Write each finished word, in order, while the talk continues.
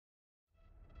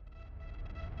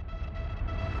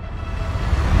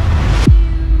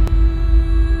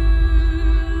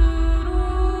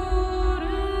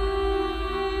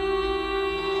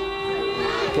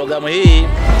Programu hii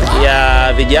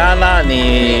ya vijana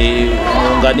ni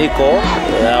muunganiko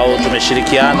au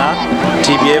tumeshirikiana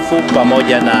TBF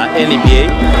pamoja na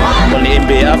NBA, ni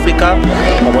NBA Africa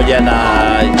pamoja na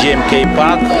GMK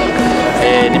Park.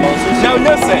 Now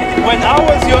listen, when I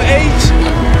was your age,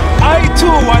 I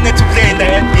too wanted to play in the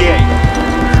NBA.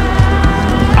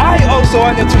 I also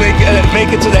wanted to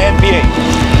make it to the NBA.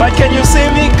 But can you see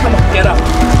me? Come on, get up.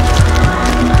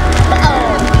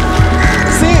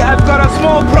 See, I've got a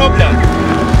small problem.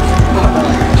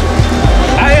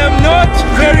 I am not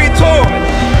very tall.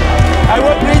 I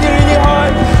work really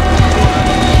hard.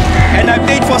 And I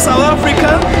played for South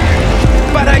Africa.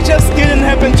 But I just didn't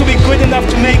happen to be good enough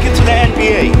to make it to the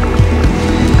NBA.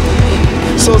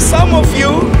 So some of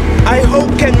you, I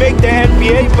hope, can make the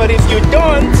NBA, but if you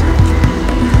don't,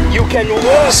 you can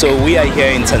work. So we are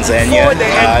here in Tanzania,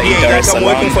 in Dar es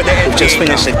Salaam. We just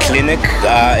finished a clinic,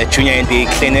 a junior NBA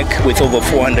clinic with over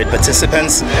 400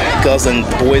 participants, girls and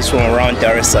boys from around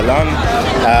Dar es Salaam.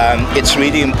 It's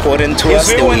really important to us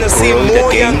that we grow the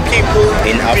game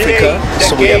in Africa.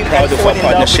 So we are proud of our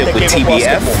partnership with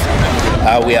TBF.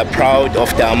 We are proud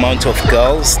of the amount of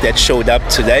girls that showed up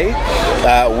today.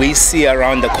 We see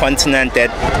around the continent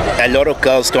that a lot of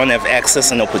girls don't have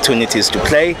access and opportunities to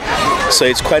play. So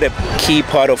it's quite a key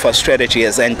part of our strategy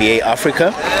as NBA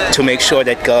Africa to make sure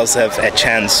that girls have a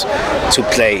chance to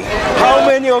play. How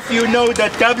many of you know the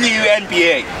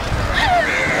WNBA?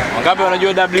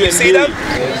 You see them?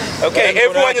 Okay,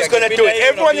 everyone is going to do it.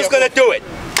 Everyone is going to do it.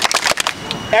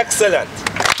 Excellent.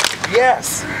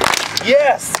 Yes.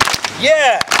 Yes.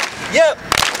 Yeah. Yep.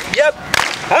 Yep.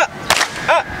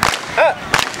 Yep.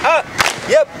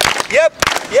 Yep. Yep.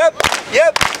 Yep.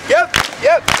 Yep.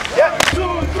 Yep. Yep.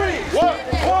 2, 3.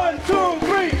 1, 2,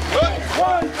 3.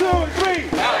 1, 2, 3.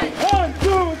 1,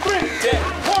 2, 3.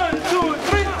 1, 2,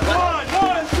 3.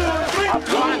 1, 2, 3.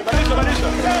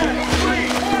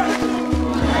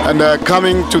 And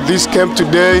coming to this camp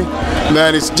today,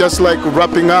 man, it's just like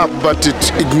wrapping up, but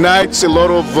it ignites a lot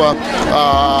of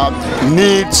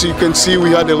needs. You can see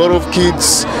we had a lot of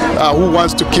kids who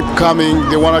wants to keep coming.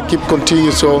 They want to keep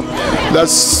continuing. So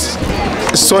that's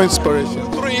so inspirational.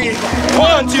 1,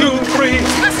 2, 3.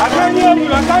 I can hear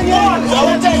you. I can hear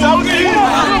you.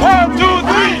 1, 2,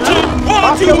 3.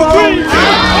 1, 2,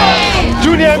 3.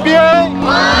 Junior NBA.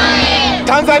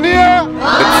 Tanzania.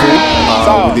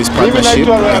 With this partnership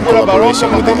and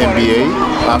collaboration with the NBA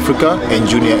Africa and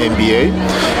Junior NBA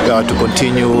to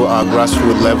continue our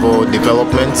grassroots level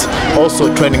development,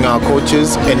 also training our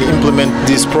coaches and implement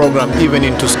this program even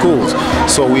into schools.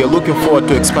 So we are looking forward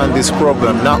to expand this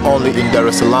program not only in Dar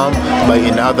es Salaam but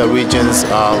in other regions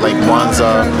like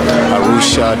Mwanza,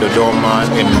 Arusha, Dodoma,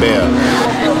 and Mbeya.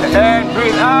 And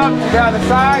breathe out to the other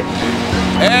side.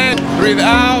 And breathe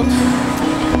out.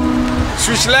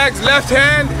 Switch legs, left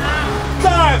hand.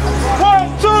 Time.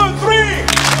 1, 2, 3.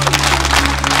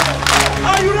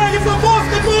 Are you ready for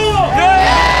basketball?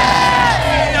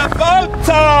 Yeah! About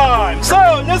time. So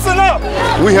listen up.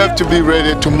 We have to be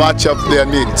ready to match up their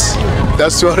needs.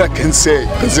 That's what I can say.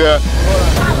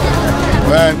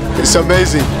 Man, it's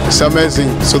amazing. It's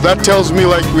amazing. So that tells me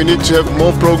like we need to have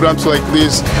more programs like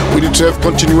this. We need to have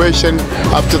continuation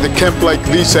after the camp like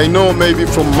this. I know maybe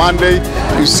from Monday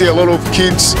you see a lot of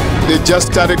kids. They just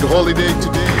started holiday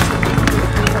today.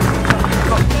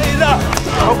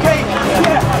 Okay,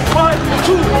 yeah, 1,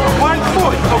 2, 1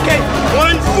 foot, okay,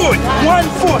 1 foot, 1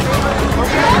 foot.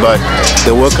 But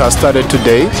the work has started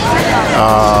today,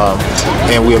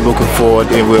 and we are looking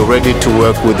forward and we're ready to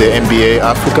work with the NBA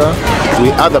Africa,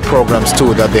 with other programs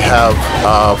too that they have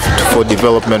for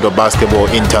development of basketball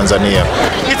in Tanzania.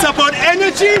 It's about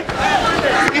energy,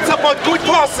 it's about good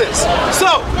passes.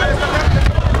 So,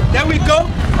 there we go,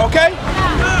 okay?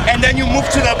 And then you move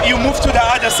to the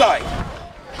other side.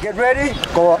 Get ready?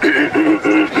 Go up. 1,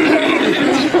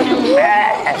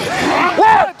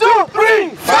 2,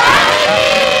 3.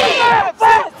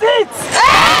 5, 6.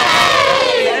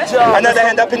 Another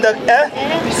hand up in the air.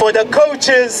 For the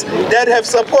coaches that have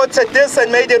supported this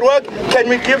and made it work, can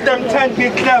we give them 10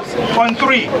 big claps on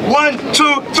 3? 1,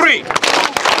 2, 3.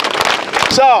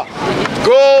 So,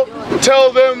 go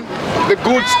tell them the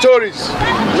good stories.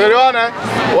 Marijuana,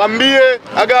 wambie,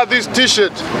 I got this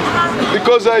t-shirt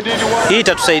because I did one. Hii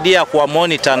itatusaidia kuwa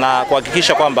monitor na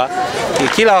kuhakikisha kwamba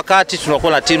kila wakati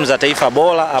tunakuwa na timu za taifa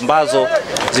bora ambazo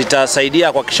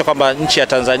zitasaidia kuhakikisha kwamba nchi ya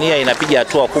Tanzania inapiga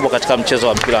hatua kubwa katika mchezo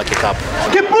wa mpira wa kikapu.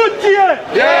 Kikaputv!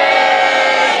 Yeah!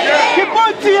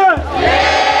 Kikaputv! Yeah!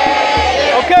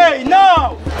 Okay,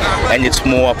 now and it's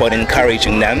more about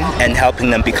encouraging them and helping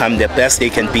them become the best they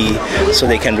can be so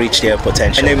they can reach their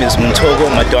potential. My name is Muntogo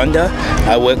Madonda.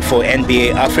 I work for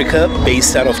NBA Africa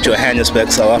based out of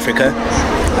Johannesburg, South Africa.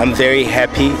 I'm very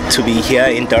happy to be here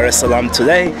in Dar es Salaam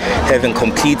today, having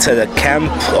completed a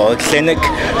camp or a clinic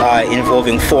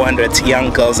involving 400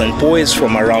 young girls and boys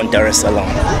from around Dar es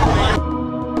Salaam.